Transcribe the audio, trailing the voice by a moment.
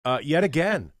Yet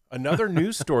again, another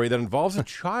news story that involves a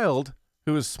child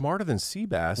who is smarter than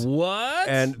Sebas. What?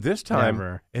 And this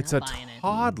time, it's a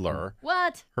toddler.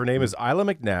 What? Her name is Isla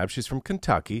McNabb. She's from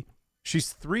Kentucky.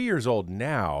 She's 3 years old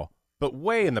now, but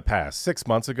way in the past, 6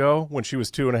 months ago, when she was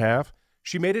 2.5,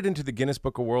 she made it into the Guinness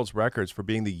Book of World Records for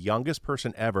being the youngest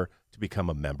person ever to become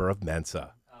a member of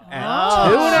Mensa. At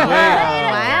 2.5.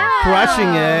 Wow. Crushing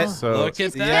it. So, look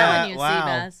at that. Yeah, You, wow.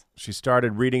 Sebas. she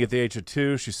started reading at the age of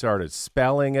 2. She started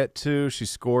spelling at 2. She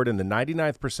scored in the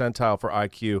 99th percentile for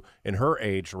IQ in her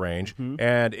age range.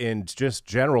 And in just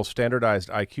general standardized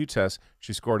IQ tests,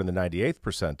 she scored in the 98th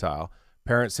percentile.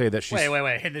 Parents say that she's... Wait.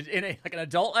 In like an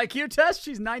adult IQ test,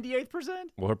 she's 98%?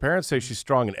 Well, her parents say she's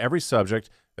strong in every subject,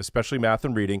 especially math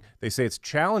and reading. They say it's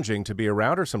challenging to be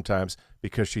around her sometimes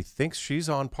because she thinks she's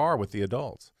on par with the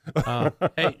adults.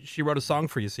 Hey, she wrote a song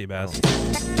for you, Sebas.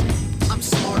 I'm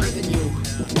smarter than you.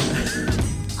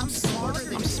 I'm smarter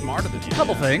than you. A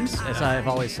couple things, as I've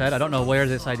always said. I don't know where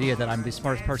this idea that I'm the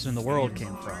smartest person in the world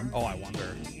came from. Oh, I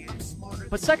wonder.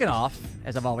 But second off,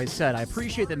 as I've always said, I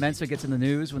appreciate that Mensa gets in the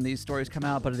news when these stories come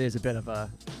out, but it is a bit of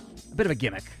a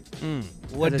gimmick.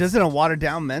 What, doesn't a watered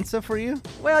down Mensa for you?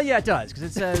 Well, yeah, it does, because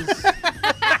it says...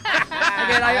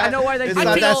 Again, I know why they It's do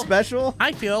not it. that special?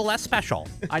 I feel less special.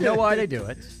 I know why they do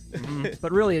it,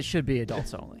 but really it should be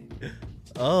adults only.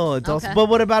 Oh, adults. Okay. But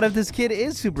what about if this kid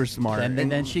is super smart? And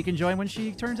then she can join when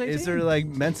she turns 18. Is there like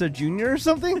Mensa Junior or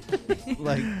something?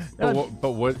 Like,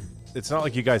 But what? It's not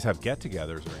like you guys have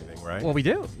get-togethers or anything, right? Well, we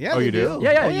do. yeah, Oh, they you do?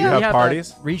 Yeah. You have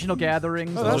parties? Regional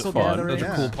gatherings, Oh, that's local fun. gatherings. Those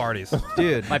are cool parties.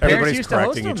 dude. My parents Everybody's used to host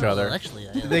correcting them. each other. Actually,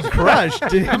 They crushed,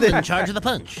 dude. I'm in charge of the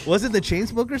punch. Was it the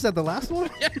Chainsmokers at the last one?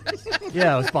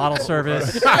 Yeah, it was bottle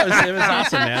service. it was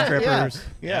awesome, man. Strippers.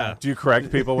 Yeah. Do you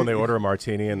correct people when they order a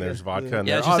martini and there's vodka in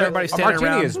Yeah, there? it's just everybody a standing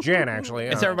martini around. is gin, actually.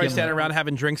 It's everybody standing around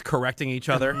having drinks, correcting each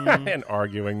other. and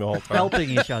arguing the whole time. Helping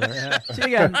each other. Yeah. See,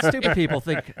 again, stupid people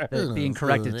think that being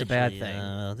corrected is a bad thing.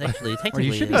 Actually, Or technically,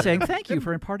 you should be saying thank you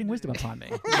for imparting wisdom upon me.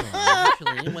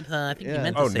 actually, I think you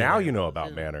meant to Oh, say now that. you know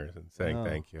about manners and saying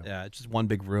thank you. Yeah, it's just one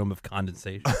big room of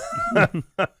condensation.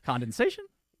 Condensation?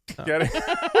 Get it?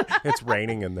 It's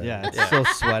raining in there. Yeah, it's so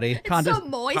sweaty. So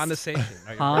moist. Condensation.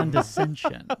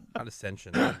 Condescension.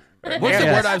 Condescension. What's the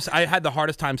word I had the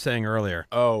hardest time saying earlier?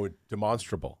 Oh,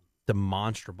 demonstrable.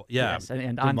 Demonstrable. Yeah. Yes,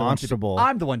 and Demonstrable.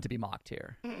 I'm the one to be mocked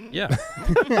here. Yeah.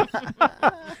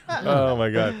 Oh, my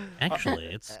God. Actually,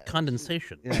 it's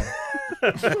condensation.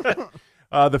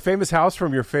 The famous house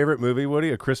from your favorite movie, Woody,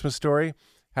 A Christmas Story,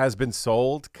 has been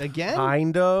sold. Again?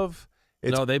 Kind of.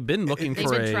 It's, No, they've been looking They've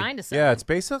for been a... trying to sell. yeah, it's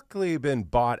basically been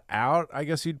bought out, I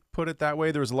guess you'd put it that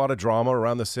way. There was a lot of drama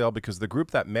around the sale because the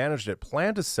group that managed it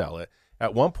planned to sell it.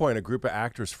 At one point, a group of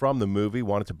actors from the movie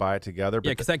wanted to buy it together. But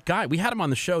Yeah, because that guy, we had him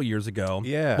on the show years ago.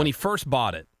 Yeah. When he first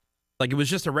bought it. Like, it was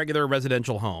just a regular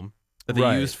residential home that they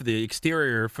Right. used for the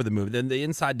exterior for the movie. Then the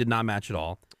inside did not match at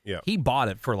all. Yeah. He bought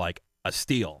it for, like, a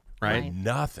steal, right? Right.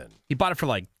 Nothing. He bought it for,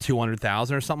 like,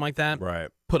 $200,000 or something like that. Right.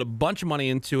 Put a bunch of money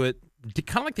into it.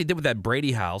 Kind of like they did with that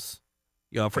Brady house,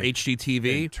 for HGTV.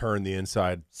 They turned the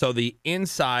inside So the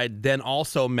inside then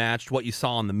also matched what you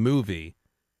saw in the movie.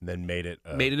 and then made it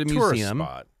a Tourist museum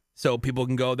spot. So people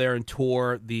can go there and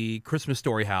tour the Christmas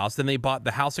Story house. Then they bought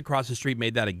the house across the street,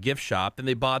 made that a gift shop. Then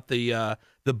they bought the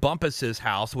Bumpus's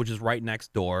house, which is right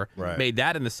next door, Right. made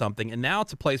that into something. And now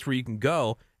it's a place where you can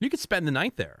go. You can spend the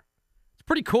night there. It's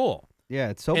pretty cool. Yeah,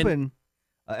 it's open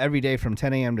every day from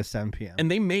 10 a.m. to 7 p.m. And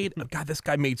they made, God, this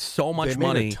guy made so much They made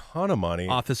money a ton of money.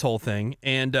 off this whole thing.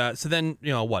 And so then,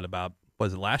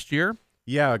 was it last year?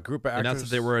 Yeah, a group of Announced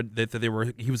actors.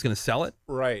 that he was going to sell it.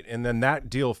 Right, and then that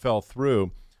deal fell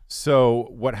through. So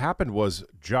what happened was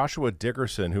Joshua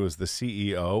Dickerson, who is the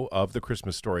CEO of the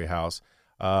Christmas Story House,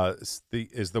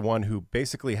 is the one who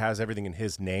basically has everything in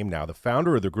his name now. The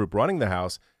founder of the group running the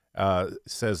house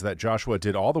says that Joshua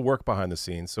did all the work behind the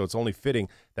scenes, so it's only fitting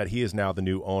that he is now the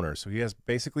new owner. So he has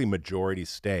basically majority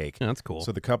stake. Yeah, that's cool.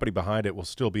 So the company behind it will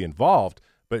still be involved,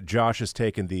 but Josh has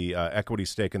taken the equity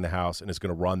stake in the house and is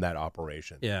going to run that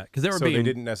operation. Yeah, because they were So being they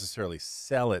didn't necessarily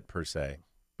sell it per se,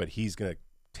 but he's going to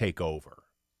take over.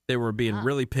 they were being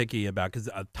really picky about, because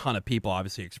a ton of people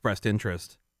obviously expressed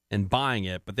interest in buying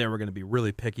it, but they were going to be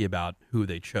really picky about who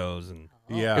they chose. And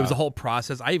Yeah. it was a whole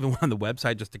process. I even went on the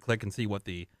website just to click and see what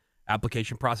the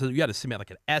application process. You had to submit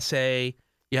like an essay.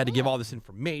 You had to give all this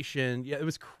information. Yeah, it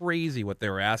was crazy what they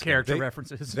were asking. Character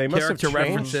references. They must Character have changed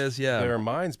references, yeah. their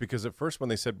minds, because at first when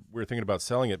they said we were thinking about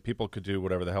selling it, people could do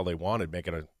whatever the hell they wanted, make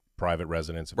it a private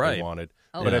residence if Right. they wanted.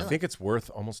 Oh, but I really? think it's worth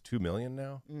almost $2 million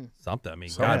now. Something. I mean,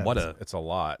 So God, it's a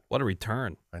lot. what a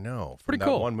return. I know. Pretty from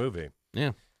that cool. one movie.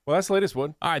 Yeah. Well, that's the latest,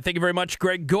 Wood. All right, thank you very much,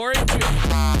 Greg Gorey.